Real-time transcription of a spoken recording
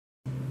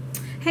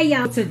Hey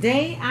y'all,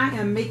 today I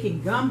am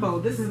making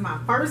gumbo. This is my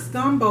first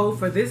gumbo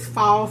for this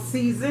fall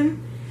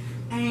season,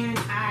 and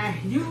I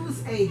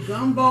use a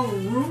gumbo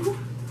roux.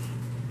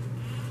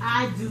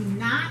 I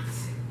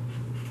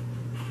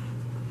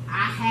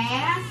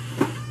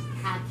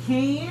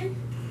can,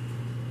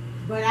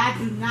 but I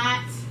do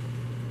not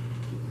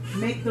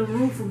make the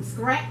roux from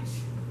scratch.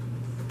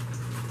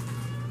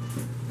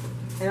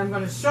 And I'm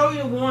going to show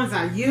you the ones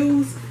I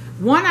use.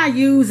 One I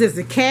use is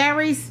the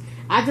carrots.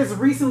 I just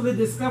recently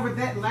discovered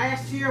that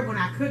last year when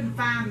I couldn't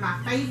find my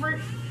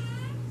favorite.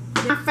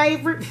 My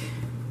favorite,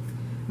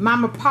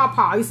 Mama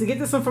Pawpaw. I used to get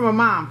this one from my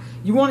mom.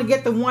 You want to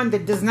get the one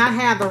that does not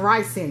have the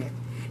rice in it.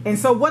 And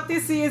so what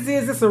this is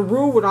it's a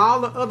roux with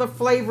all the other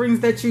flavorings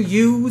that you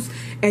use.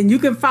 And you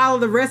can follow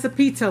the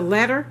recipe to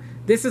letter.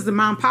 This is the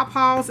Mama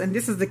Pawpaws and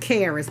this is the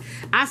carrots.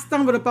 I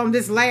stumbled upon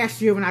this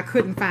last year when I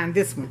couldn't find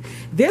this one.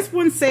 This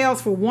one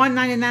sells for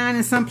 $1.99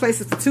 in some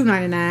places for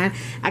 $2.99.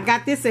 I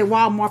got this at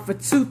Walmart for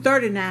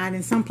 $2.39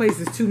 in some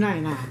places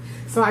 $2.99.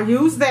 So I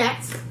use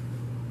that.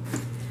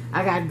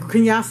 I got,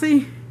 can y'all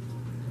see?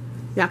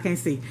 Y'all can't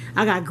see.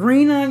 I got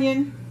green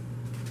onion.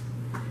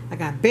 I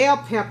got bell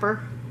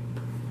pepper.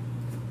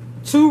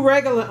 2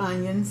 regular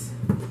onions.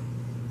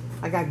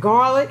 I got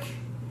garlic.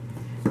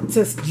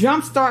 To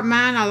jumpstart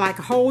mine, I like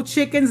whole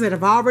chickens that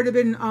have already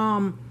been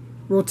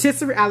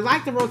rotisserie. I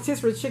like the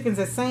rotisserie chickens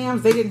at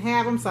Sam's. They didn't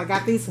have them, so I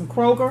got these from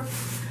Kroger.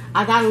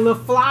 I got a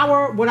little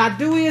flour. What I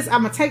do is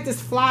I'm going to take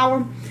this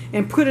flour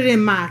and put it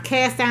in my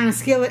cast iron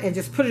skillet and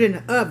just put it in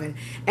the oven,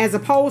 as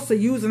opposed to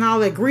using all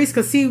that grease,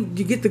 because see,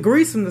 you get the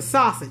grease from the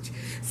sausage.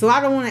 So I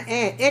don't want to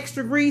add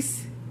extra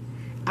grease.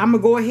 I'm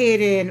going to go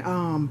ahead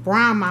and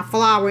brown my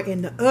flour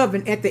in the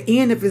oven at the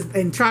end of it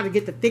and try to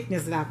get the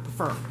thickness that I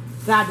prefer,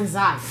 that I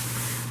desire.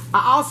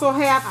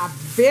 I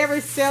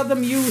very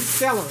seldom use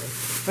celery,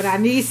 but I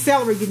need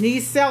celery. You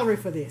need celery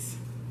for this.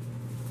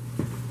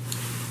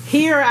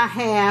 Here I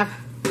have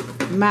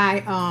my,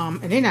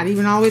 and they're not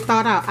even all the way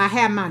thought out. I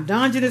have my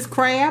Dungeness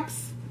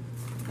crabs.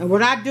 And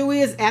what I do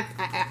is,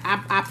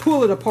 I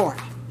pull it apart.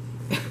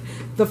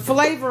 The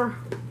flavor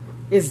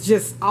is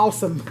just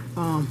awesome.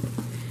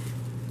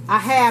 I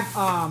have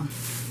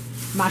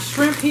my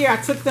shrimp here. I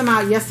took them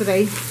out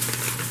yesterday.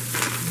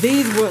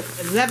 These were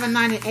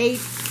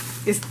 $11.98.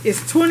 It's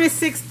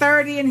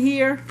 $26.30 in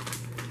here.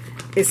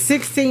 It's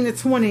 $16 to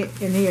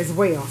 $20 in here as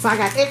well. So I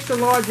got extra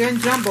large and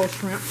jumbo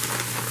shrimp.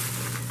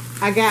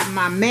 I got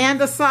my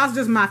Manda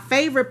sausages, my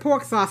favorite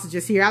pork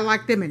sausages here. I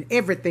like them in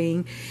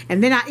everything.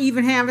 And then I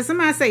even have, and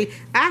somebody say,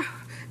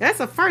 that's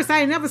a first. I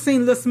ain't never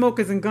seen little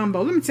smokers in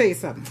gumbo. Let me tell you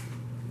something.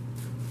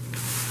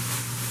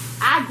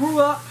 I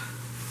grew up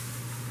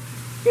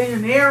in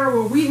an era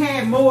where we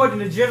had more than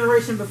the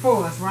generation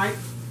before us, right?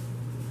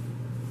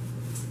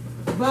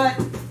 But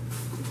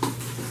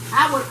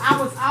I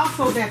was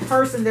also that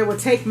person that would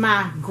take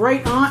my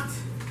great aunt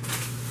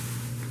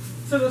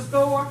to the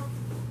store,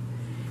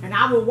 and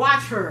I would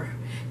watch her,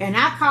 and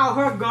I call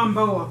her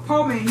gumbo a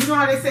po man. You know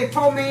how they say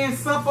po man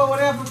supper or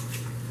whatever?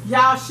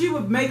 Y'all, she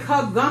would make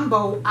her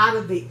gumbo out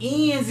of the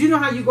ends. You know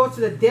how you go to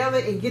the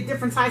deli and get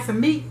different types of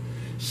meat?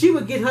 She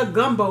would get her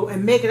gumbo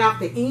and make it out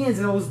the ends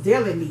of those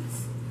deli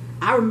meats.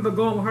 I remember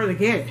going with her to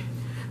get it.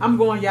 I'm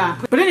going, y'all.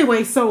 But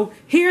anyway, so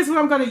here's what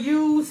I'm going to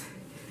use.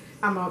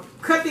 I'm going to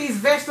cut these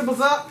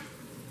vegetables up.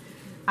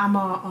 I'm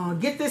going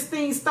to get this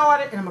thing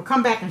started, and I'm going to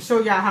come back and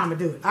show y'all how I'm going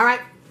to do it. All right?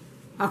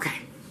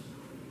 Okay.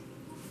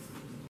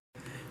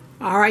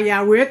 All right,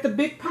 y'all. We're at the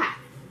big pot.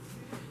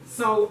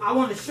 So I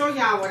want to show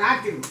y'all what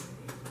I do.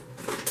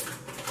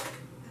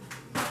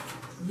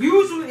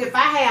 Usually, if I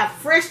have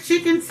fresh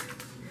chickens,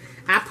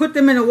 I put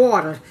them in the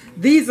water.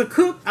 These are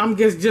cooked. I'm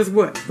just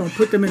what? Going to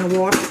put them in the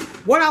water.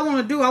 What I want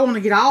to do, I want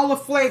to get all the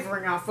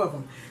flavoring off of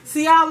them.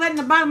 See all that in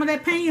the bottom of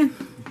that pan?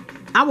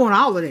 I want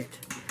all of that.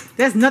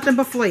 That's nothing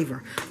but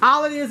flavor.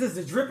 All it is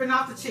the dripping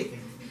off the chicken.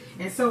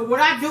 And so what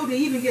I do to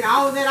even get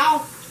all of that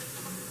off.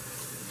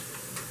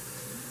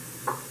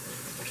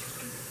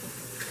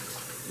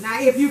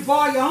 Now if you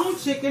boil your own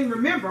chicken,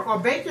 remember, or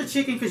bake your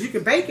chicken, because you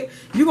can bake it,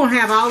 you're going to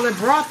have all that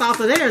broth off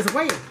of there as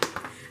well.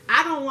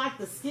 I don't like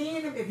the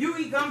skin. If you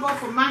eat gumbo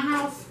from my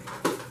house,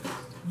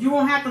 you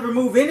won't have to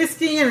remove any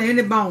skin or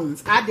any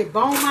bones. I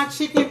debone my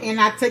chicken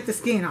and I take the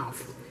skin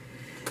off.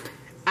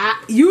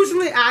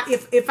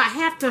 If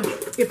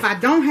I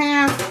don't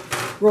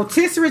have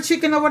rotisserie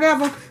chicken or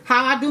whatever,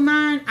 how I do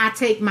mine, I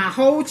take a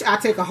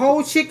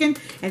whole chicken,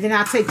 and then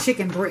I take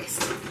chicken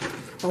breast.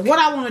 But what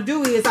I want to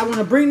do is I want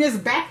to bring this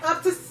back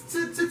up to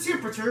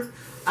temperature.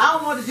 I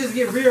don't want to just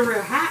get real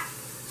hot,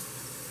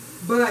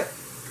 but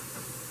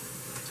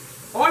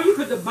or you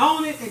could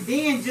debone it and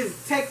then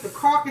just take the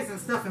carcass and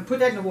stuff and put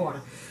that in the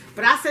water.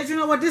 But I said, you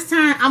know what, this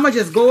time I'm going to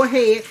just go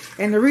ahead.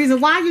 And the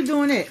reason why you're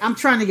doing that, I'm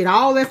trying to get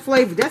all that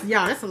flavor. That's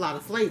a lot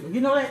of flavor. You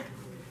know that?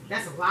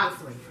 That's a lot of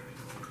flavor.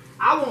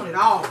 I want it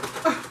all.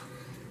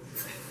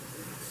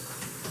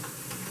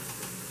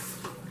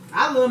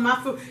 I love my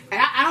food.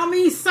 And I don't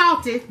mean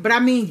salty, but I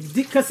mean,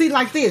 because see,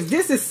 like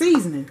this is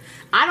seasoning.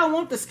 I don't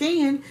want the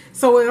skin.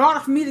 So in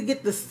order for me to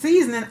get the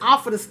seasoning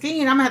off of the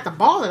skin, I'm going to have to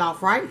boil it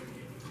off, right?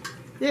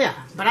 Yeah,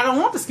 but I don't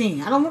want the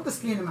skin. I don't want the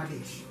skin in my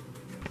dish.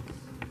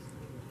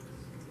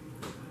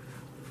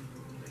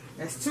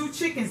 That's 2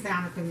 chickens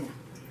down up in there.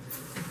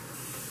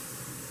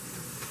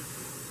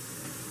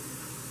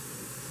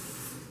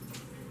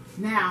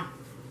 Now,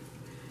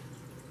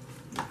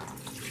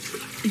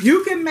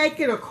 you can make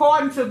it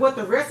according to what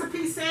the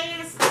recipe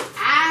says.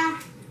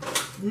 I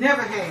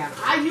never have.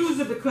 I use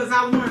it because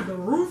I wanted the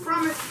roux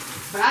from it,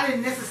 but I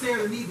didn't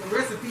necessarily need the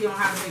recipe on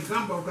how to make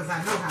gumbo because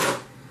I know how.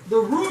 The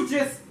roux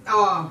just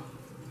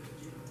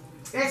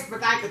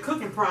expedite the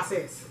cooking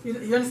process. You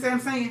understand what I'm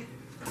saying?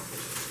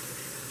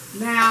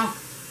 Now,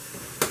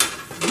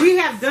 we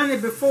have done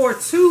it before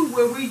too,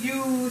 where we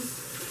use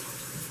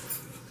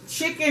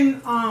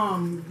chicken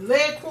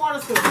leg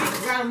quarters, because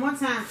we got them one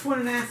time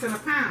 29 cents a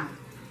pound.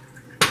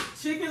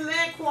 Chicken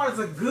leg quarters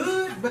are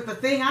good, but the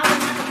thing I don't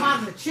like about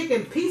them, the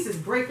chicken pieces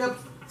break up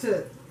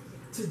to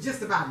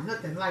just about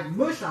nothing, like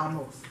mush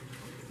almost.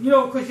 You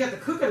know, because you have to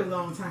cook it a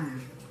long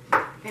time.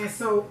 And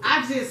so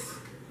I just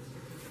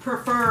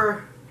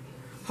prefer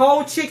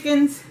whole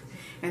chickens,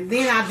 and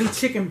then I do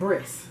chicken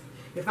breasts.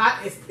 If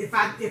I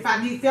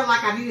feel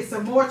like I needed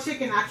some more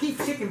chicken, I keep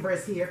chicken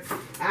breasts here.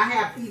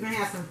 I even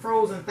have some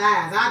frozen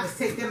thighs. I just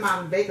take them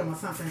out and bake them or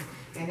something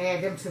and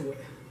add them to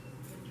it.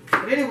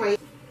 But anyway,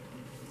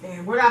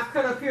 and what I've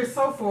cut up here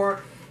so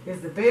far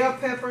is the bell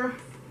pepper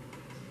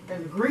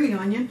and the green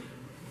onion.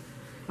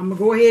 I'm gonna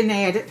go ahead and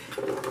add it,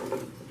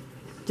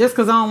 just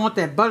because I don't want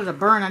that butter to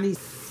burn. I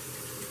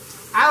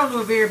don't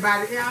know if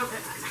everybody.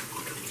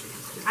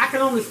 I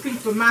can only speak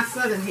for my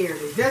southern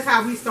heritage. That's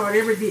how we start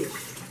every dish.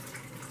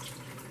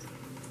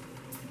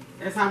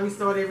 That's how we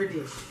start every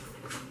dish.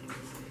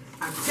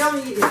 I'm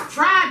telling you,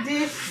 try a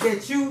dish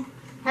that you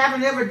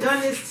haven't ever done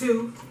this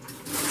to.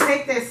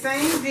 Take that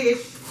same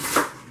dish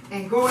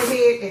and go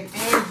ahead and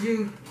add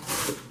you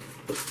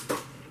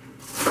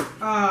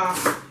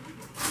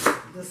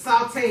the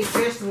sauteed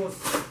vegetables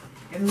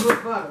and a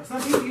little butter.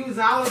 Some people use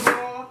olive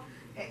oil.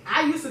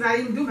 I used to not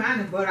even do mine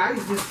in butter. I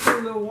used to just put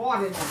a little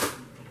water in there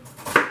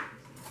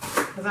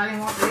because I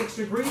didn't want the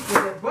extra grease.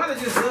 But the butter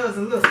just does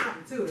a little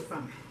something to it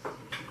for me.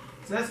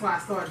 So that's why I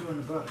started doing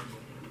the butter.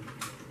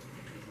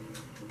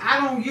 I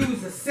don't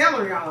use the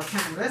celery all the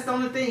time. That's the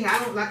only thing I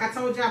don't, like I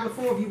told y'all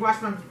before, if you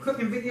watch my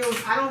cooking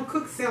videos, I don't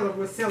cook celery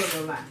with celery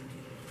a lot.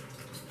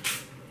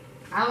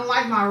 I don't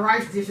like my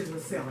rice dishes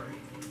with celery.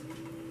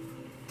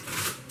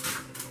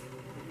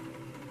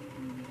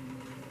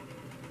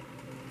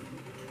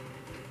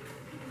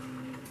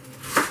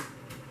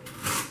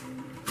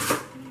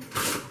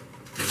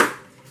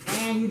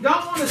 And you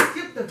don't want to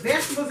skip the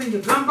vegetables in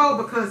your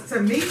gumbo because to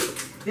me,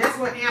 that's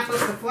what amps up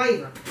the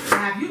flavor.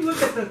 Now, if you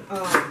look at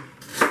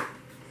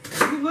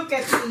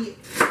the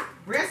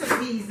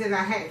recipes that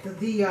I had,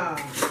 the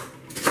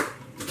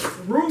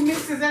roux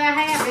mixes that I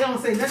have, they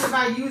don't say nothing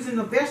about using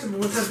the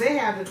vegetables because they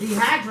have the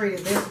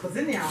dehydrated vegetables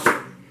in there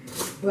already.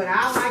 But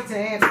I like to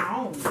add my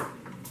own.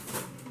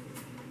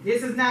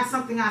 This is not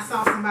something I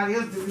saw somebody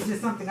else do. It's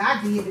just something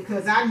I did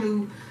because I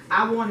knew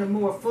I wanted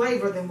more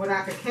flavor than what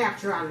I could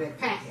capture out of that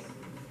packet.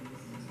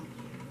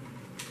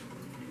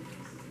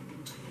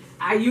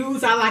 I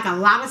like a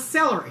lot of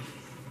celery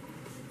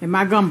in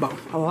my gumbo,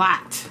 a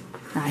lot.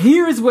 Now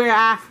here is where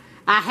I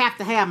have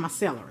to have my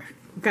celery,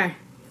 okay?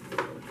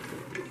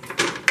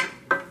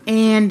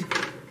 And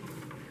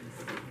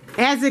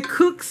as it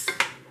cooks,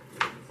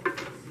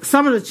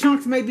 some of the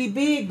chunks may be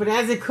big, but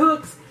as it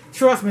cooks,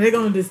 trust me, they're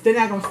not gonna stay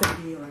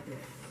in like that.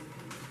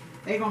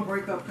 They're gonna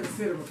break up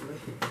considerably.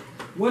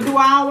 What do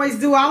I always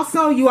do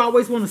also? You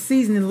always want to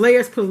season in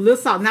layers, put a little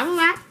salt, not a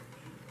lot,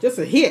 just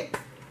a hit.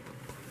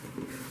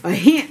 A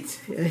hit.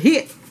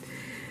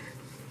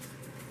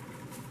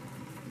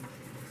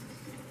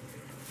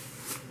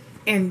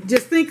 And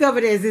just think of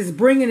it as it's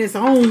bringing its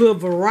own little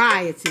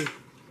variety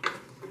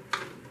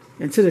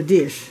into the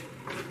dish.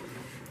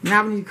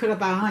 Now we need to cut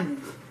up our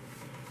onions.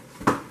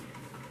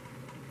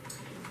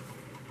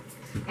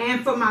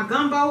 And for my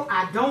gumbo,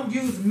 I don't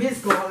use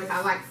minced garlic.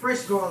 I like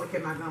fresh garlic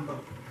in my gumbo.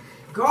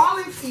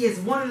 Garlic is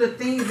one of the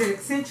things that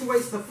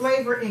accentuates the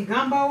flavor in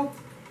gumbo.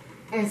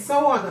 And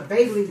so are the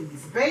bay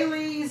leaves. Bay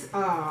leaves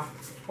are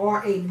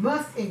a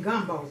must in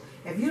gumbo.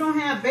 If you don't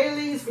have bay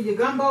leaves for your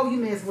gumbo, you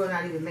may as well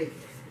not even make it.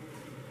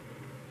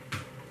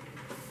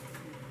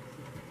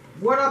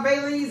 What are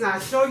bay leaves? I'll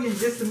show you in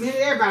just a minute.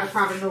 Everybody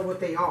probably know what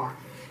they are.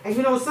 And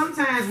you know,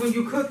 sometimes when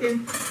you're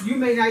cooking, you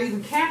may not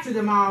even capture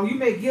them all. You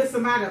may give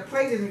somebody a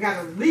plate and they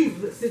got a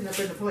leaf sitting up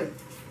in the plate.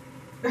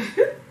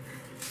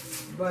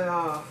 But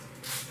all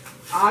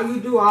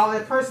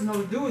that person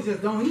knows to do is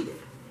just don't eat it.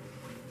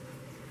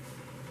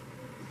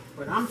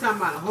 But I'm talking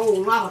about a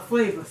whole lot of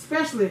flavor,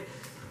 especially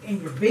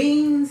in your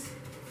beans,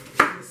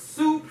 your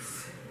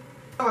soups.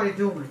 What are they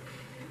doing?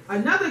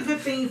 Another good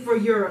thing for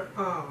your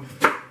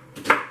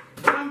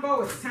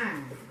gumbo is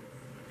thyme.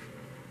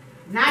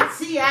 Not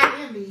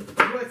T-I-M-E.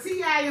 Well,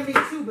 T-I-M-E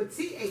too, but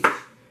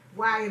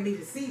T-H-Y-M-E,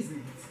 the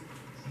seasonings.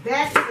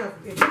 That's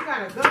if you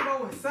got a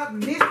gumbo and something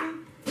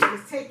missing,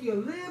 just take you a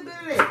little bit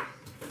of that,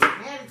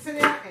 add it to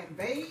there, and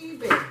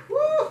baby,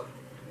 woo!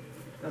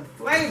 Some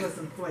flavors.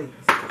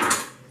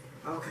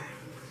 Okay.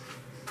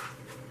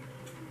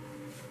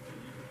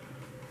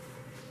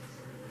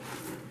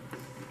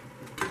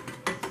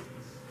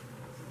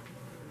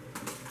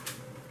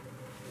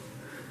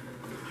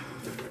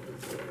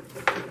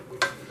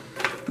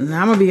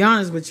 Now I'm gonna be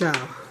honest with y'all.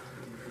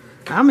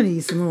 I'm gonna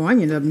need some more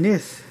onion up in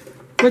this.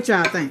 What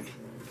y'all think?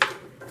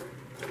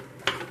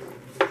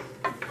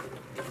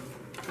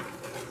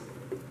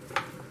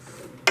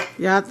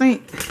 Y'all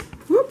think?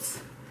 Whoops.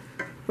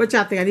 What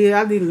y'all think? I need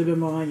a little bit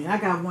more onion. I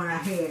got one I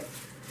had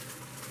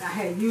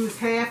used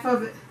half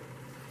of it,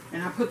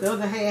 and I put the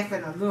other half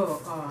in a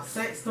little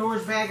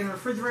storage bag in the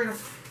refrigerator.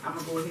 I'm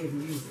gonna go ahead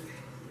and use it.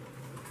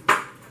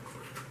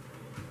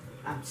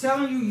 I'm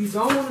telling you, you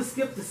don't want to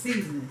skip the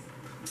seasonings.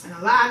 And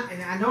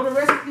I know the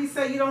recipes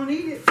say you don't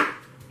need it,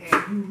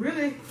 and you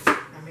really,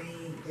 I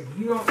mean, if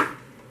you don't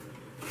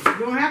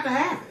have to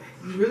have it.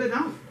 You really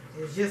don't.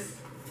 It's just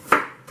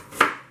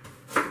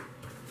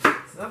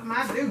something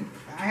I do.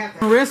 I have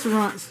to.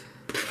 Restaurants,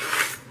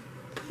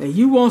 and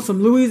you want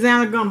some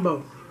Louisiana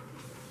gumbo,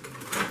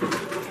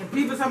 and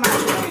people talking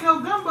about you ain't no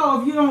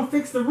gumbo if you don't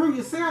fix the roux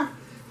yourself.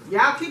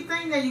 Y'all keep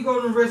thinking that you go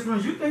to the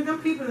restaurants. You think them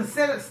people that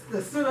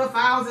stood up for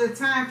hours at a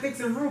time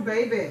fixing roux,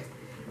 baby.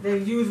 They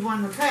use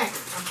one in the pack.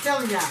 I'm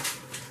telling y'all.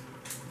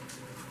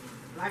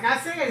 Like I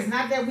said, it's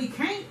not that we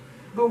can't,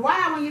 but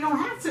why when you don't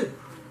have to?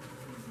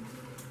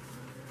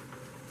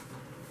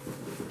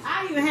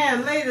 I even had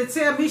a lady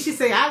tell me, she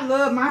said, I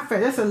love my fat.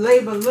 That's a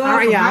labor love. All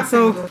right, y'all.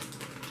 So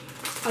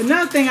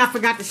another thing I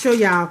forgot to show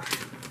y'all.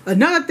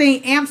 Another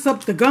thing amps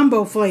up the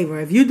gumbo flavor.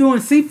 If you're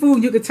doing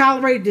seafood, you can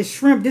tolerate this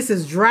shrimp. This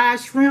is dry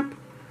shrimp.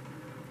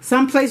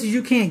 Some places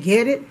you can't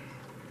get it.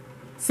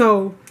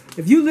 So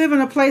if you live in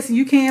a place and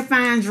you can't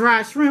find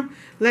dry shrimp,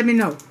 let me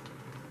know.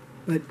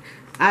 But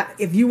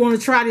if you want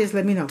to try this,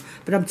 let me know.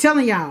 But I'm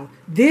telling y'all,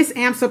 this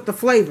amps up the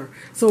flavor.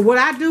 So what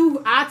I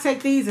do, I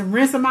take these and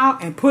rinse them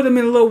out and put them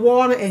in a little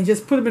water and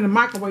just put them in the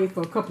microwave for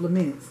a couple of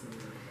minutes.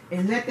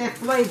 And let that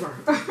flavor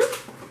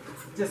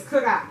just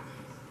cook out.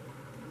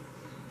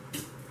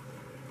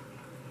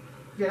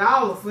 Get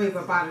all the flavor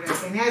up out of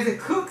that. And as it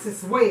cooks, it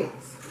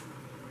swells.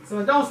 So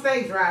it don't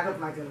stay dried up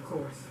like that, of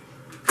course.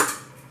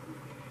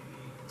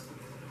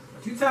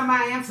 You talking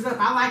about amps it up.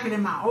 I like it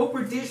in my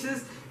okra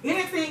dishes.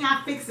 Anything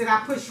I fix that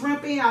I put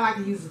shrimp in, I like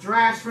to use the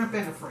dry shrimp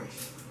and the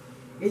fresh.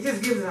 It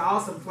just gives it an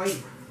awesome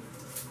flavor.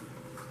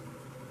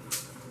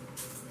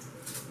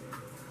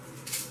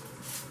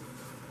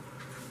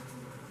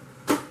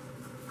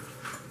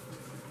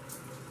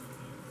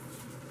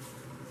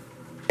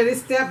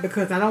 This step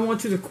because I don't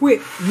want you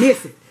to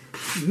miss it.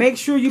 Make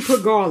sure you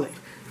put garlic.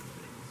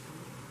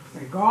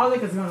 And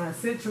garlic is going to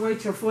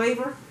accentuate your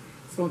flavor.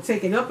 It's going to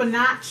take it up a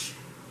notch.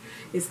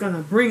 It's going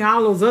to bring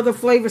all those other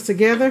flavors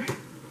together.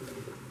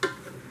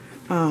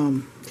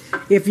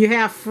 If you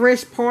have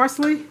fresh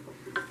parsley,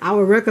 I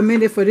would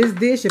recommend it for this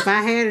dish. If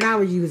I had it, I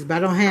would use it, but I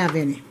don't have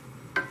any.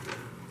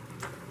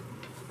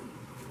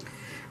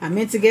 I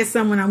meant to get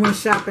some when I went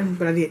shopping,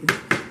 but I didn't.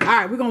 All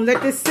right, we're going to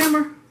let this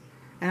simmer,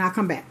 and I'll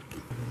come back.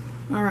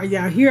 All right,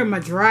 y'all, here are my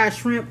dry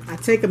shrimp. I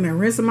take them and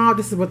rinse them out.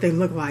 This is what they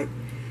look like.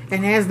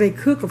 And as they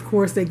cook, of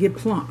course, they get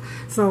plump.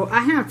 So I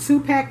have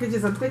 2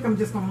 packages. I think I'm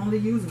just going to only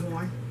use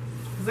one.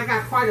 Because I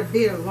got quite a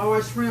bit of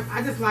large shrimp.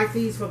 I just like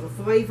these for the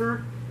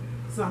flavor.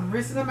 So I'm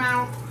rinsing them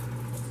out.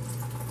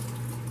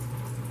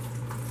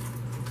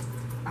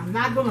 I'm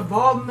not going to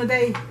boil them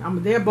today.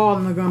 They're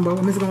boiling the gumbo.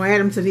 I'm just going to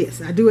add them to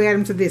this. I do add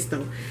them to this,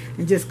 though.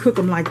 And just cook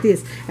them like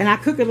this. And I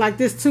cook it like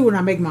this, too, when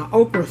I make my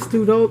okra,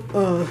 stewed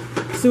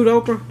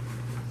okra.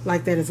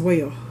 Like that as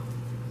well.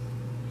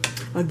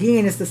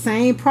 Again, it's the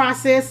same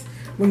process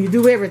when you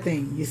do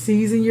everything. You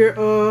season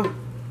your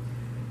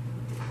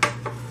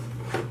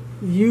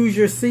use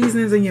your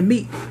seasonings in your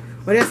meat.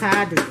 Well, that's how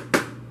I do it.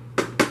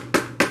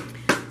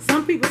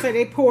 Some people say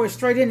they pour it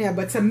straight in there,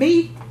 but to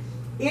me,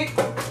 it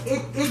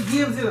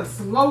gives it a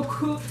slow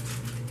cook,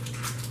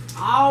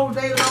 all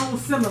day long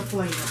simmer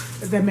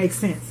flavor, if that makes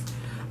sense.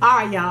 All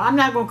right, y'all. I'm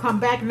not gonna come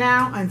back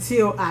now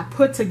until I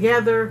put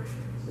together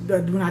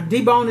when I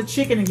debone the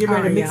chicken and get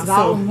ready to mix it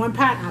all in one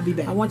pot. I'll be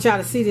back. I want y'all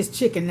to see this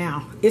chicken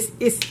now. It's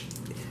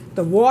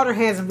the water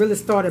hasn't really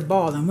started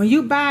boiling. When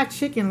you buy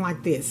chicken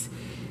like this,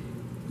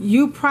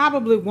 you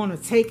probably want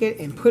to take it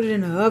and put it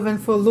in the oven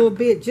for a little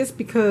bit, just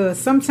because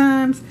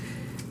sometimes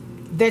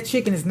that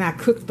chicken is not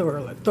cooked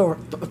thoroughly. Told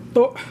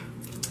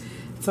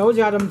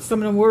y'all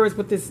some of them words,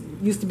 but this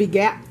used to be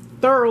gap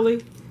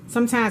thoroughly.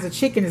 Sometimes the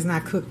chicken is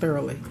not cooked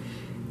thoroughly.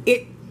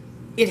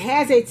 It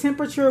has a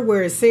temperature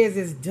where it says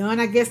it's done,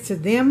 I guess, to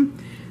them,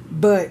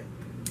 but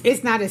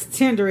it's not as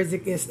tender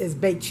as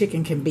baked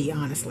chicken can be,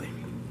 honestly.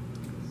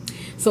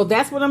 So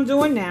that's what I'm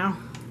doing now.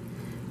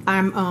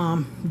 I'm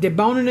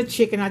deboning the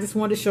chicken. I just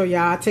wanted to show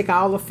y'all. I take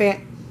all the fat,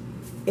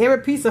 every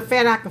piece of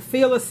fat I can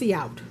feel or see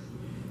out.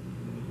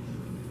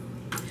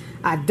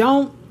 I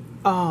don't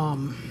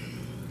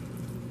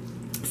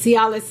see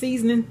all that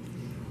seasoning,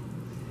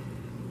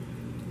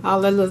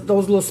 all those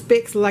little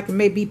specks like it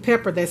may be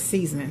pepper. That's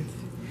seasoning.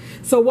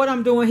 So what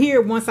I'm doing here,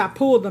 once I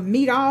pull the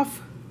meat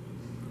off,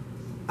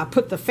 I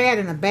put the fat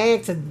in a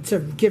bag to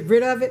get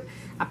rid of it.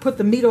 I put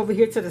the meat over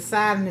here to the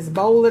side in this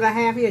bowl that I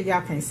have here.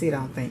 Y'all can't see it, I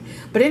don't think.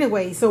 But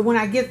anyway, so when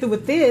I get through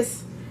with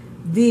this,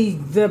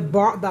 the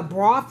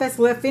broth that's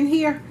left in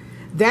here,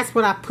 that's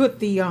what I put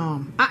the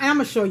I'm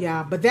gonna show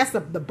y'all, but that's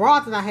the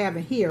broth that I have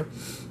in here.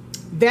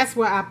 That's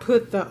where I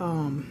put the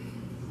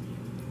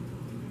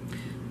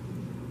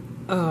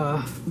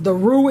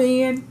roux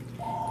in.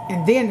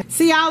 And then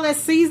see all that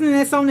seasoning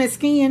that's on that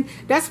skin.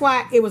 That's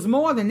why it was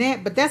more than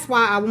that, but that's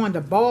why I wanted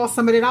to ball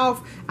some of it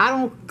off. I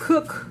don't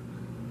cook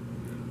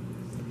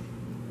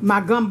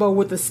my gumbo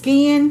with the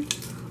skin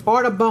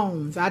or the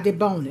bones. I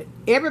debone it.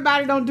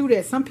 Everybody don't do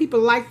that. Some people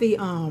like the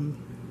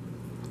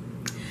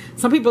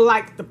some people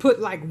like to put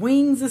like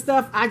wings and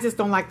stuff. I just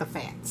don't like the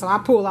fat, so I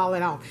pull all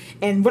that off.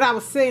 And what I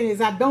was saying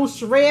is I don't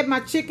shred my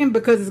chicken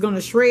because it's going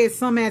to shred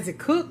some as it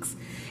cooks,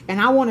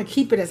 and I want to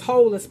keep it as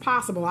whole as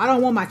possible. I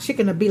don't want my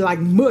chicken to be like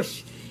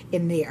mush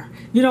in there.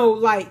 You know,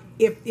 like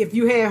if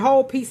you had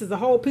whole pieces, the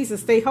whole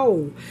pieces stay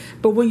whole.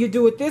 But when you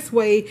do it this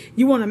way,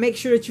 you want to make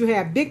sure that you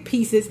have big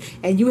pieces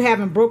and you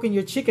haven't broken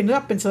your chicken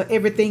up until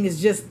everything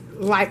is just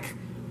like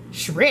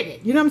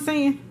shredded. You know what I'm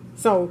saying?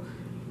 So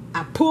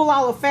I pull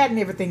all the fat and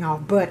everything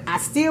off, but I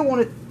still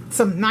wanted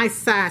some nice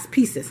size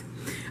pieces.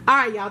 All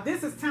right, y'all,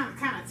 this is kind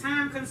of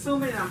time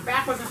consuming, and I'm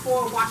backwards and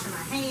forward washing my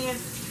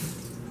hands.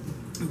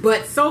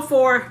 But so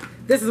far,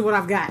 this is what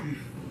I've gotten.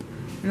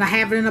 And I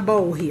have it in a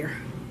bowl here.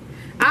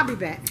 I'll be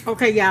back.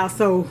 Okay, y'all,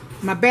 so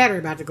my battery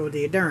about to go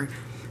dead. Darn.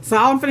 So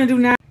all I'm finna do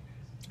now.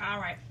 All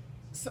right.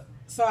 So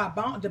I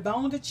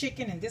deboned the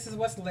chicken, and this is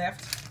what's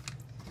left.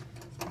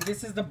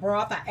 This is the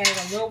broth. I added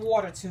a little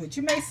water to it.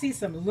 You may see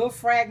some little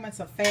fragments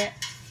of fat,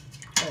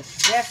 but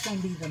that's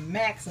going to be the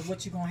max of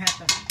what you're going to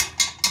have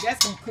to,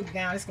 that's going to cook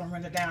down. It's going to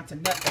render down to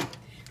nothing.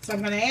 So I'm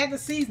going to add the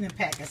seasoning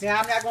packet. See,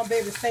 I'm not going to be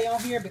able to stay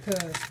on here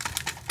because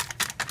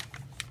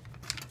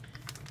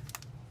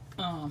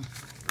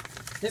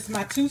this is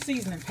my 2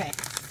 seasoning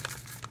packets.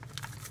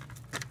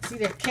 See,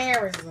 that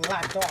carrots is a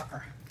lot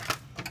darker.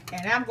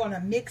 And I'm going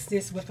to mix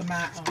this with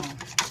my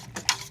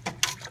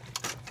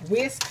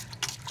whisk.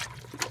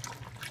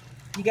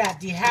 You got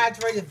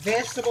dehydrated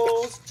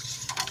vegetables,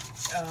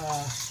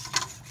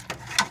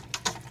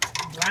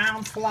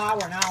 brown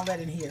flour, and all that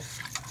in here.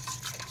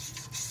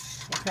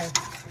 Okay,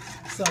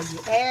 so you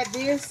add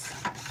this.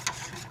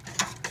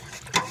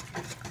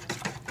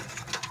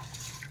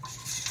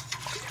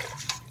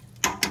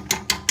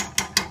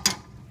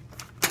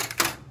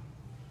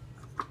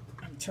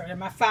 I'm turning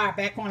my fire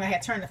back on. I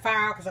had turned the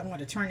fire off because I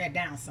wanted to turn that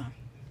down some.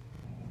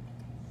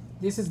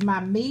 This is my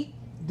meat.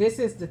 This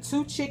is the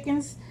 2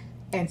 chickens.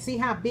 And see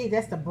how big,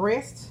 that's the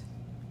breast.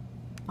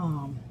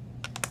 And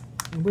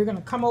we're going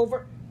to come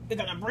over. We're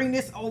going to bring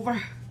this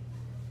over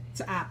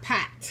to our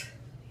pot.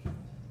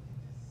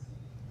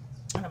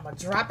 And I'm going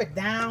to drop it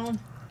down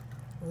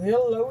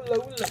real low.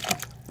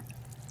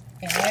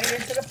 And add it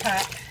into the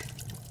pot.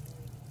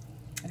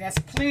 And that's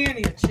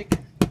plenty of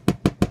chicken.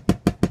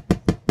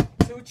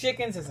 2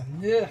 chickens is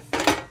enough.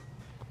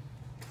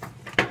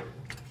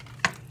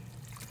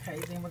 Okay,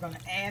 then we're going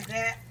to add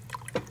that.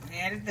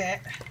 Added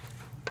that.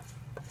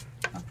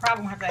 I'm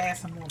probably going to have to add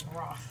some more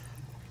broth.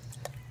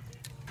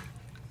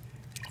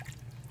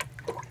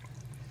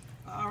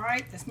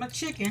 Alright, that's my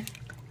chicken.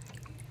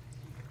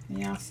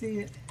 Y'all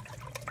see it?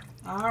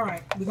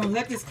 Alright, we're going to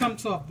let this come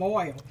to a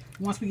boil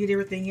once we get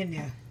everything in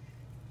there.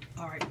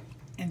 Alright,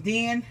 and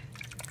then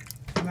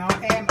I'm going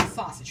to add my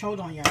sausage. Hold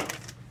on, y'all.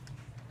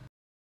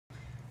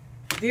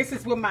 This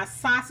is what my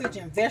sausage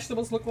and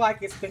vegetables look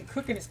like. It's been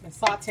cooking, it's been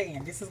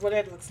sauteing. This is what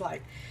that looks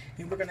like.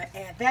 And we're going to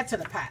add that to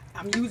the pot.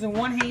 I'm using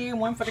one hand,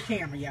 one for the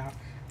camera, y'all.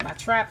 My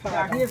tripod.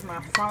 Now here's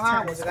my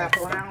flour that I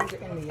browned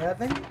in the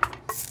oven.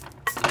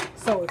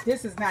 So if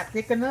this is not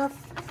thick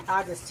enough,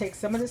 I'll just take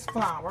some of this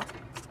flour,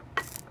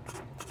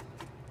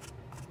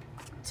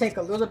 take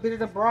a little bit of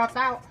the broth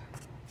out,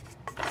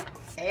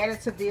 add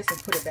it to this,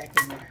 and put it back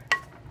in there.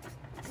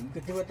 And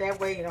you can do it that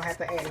way. You don't have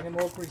to add any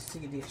more grease to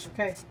your dish,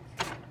 okay?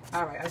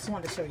 Alright, I just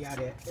wanted to show y'all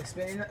that. It's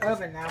been in the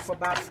oven now for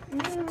about,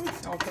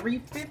 on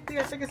 350,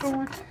 I think it's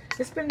on.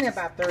 It's been there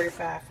about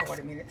 35,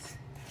 40 minutes.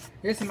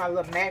 This is my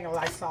little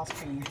Magnolite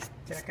saucepan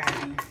that I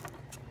got in.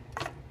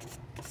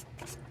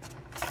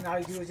 And all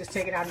you do is just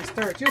take it out and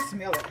stir it. You'll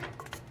smell it.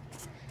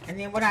 And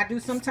then what I do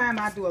sometimes,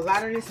 I do a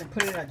lot of this and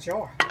put it in a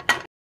jar.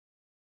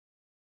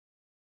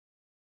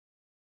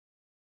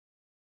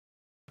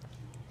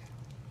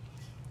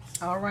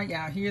 Alright,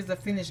 y'all, here's the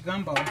finished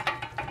gumbo.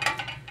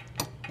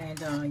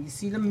 And you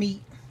see the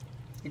meat.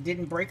 It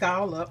didn't break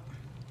all up.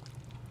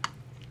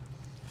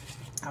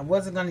 I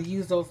wasn't going to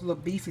use those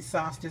little beefy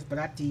sausages, but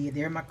I did.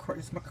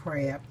 It's my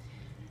crab.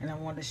 And I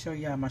wanted to show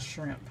y'all my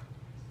shrimp.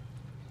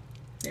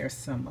 There's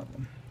some of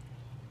them.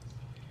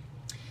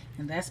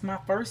 And that's my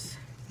first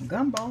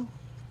gumbo.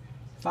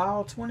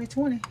 Fall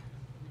 2020.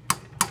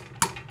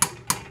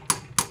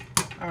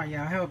 Alright,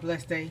 y'all. Have a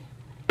blessed day.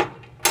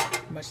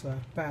 Much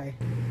love. Bye.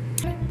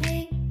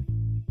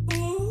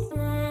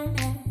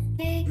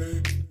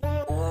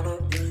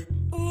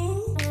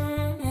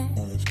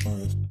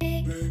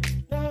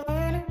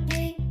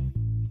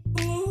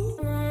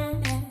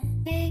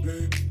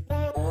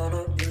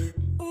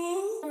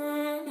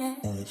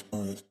 It's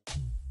fun.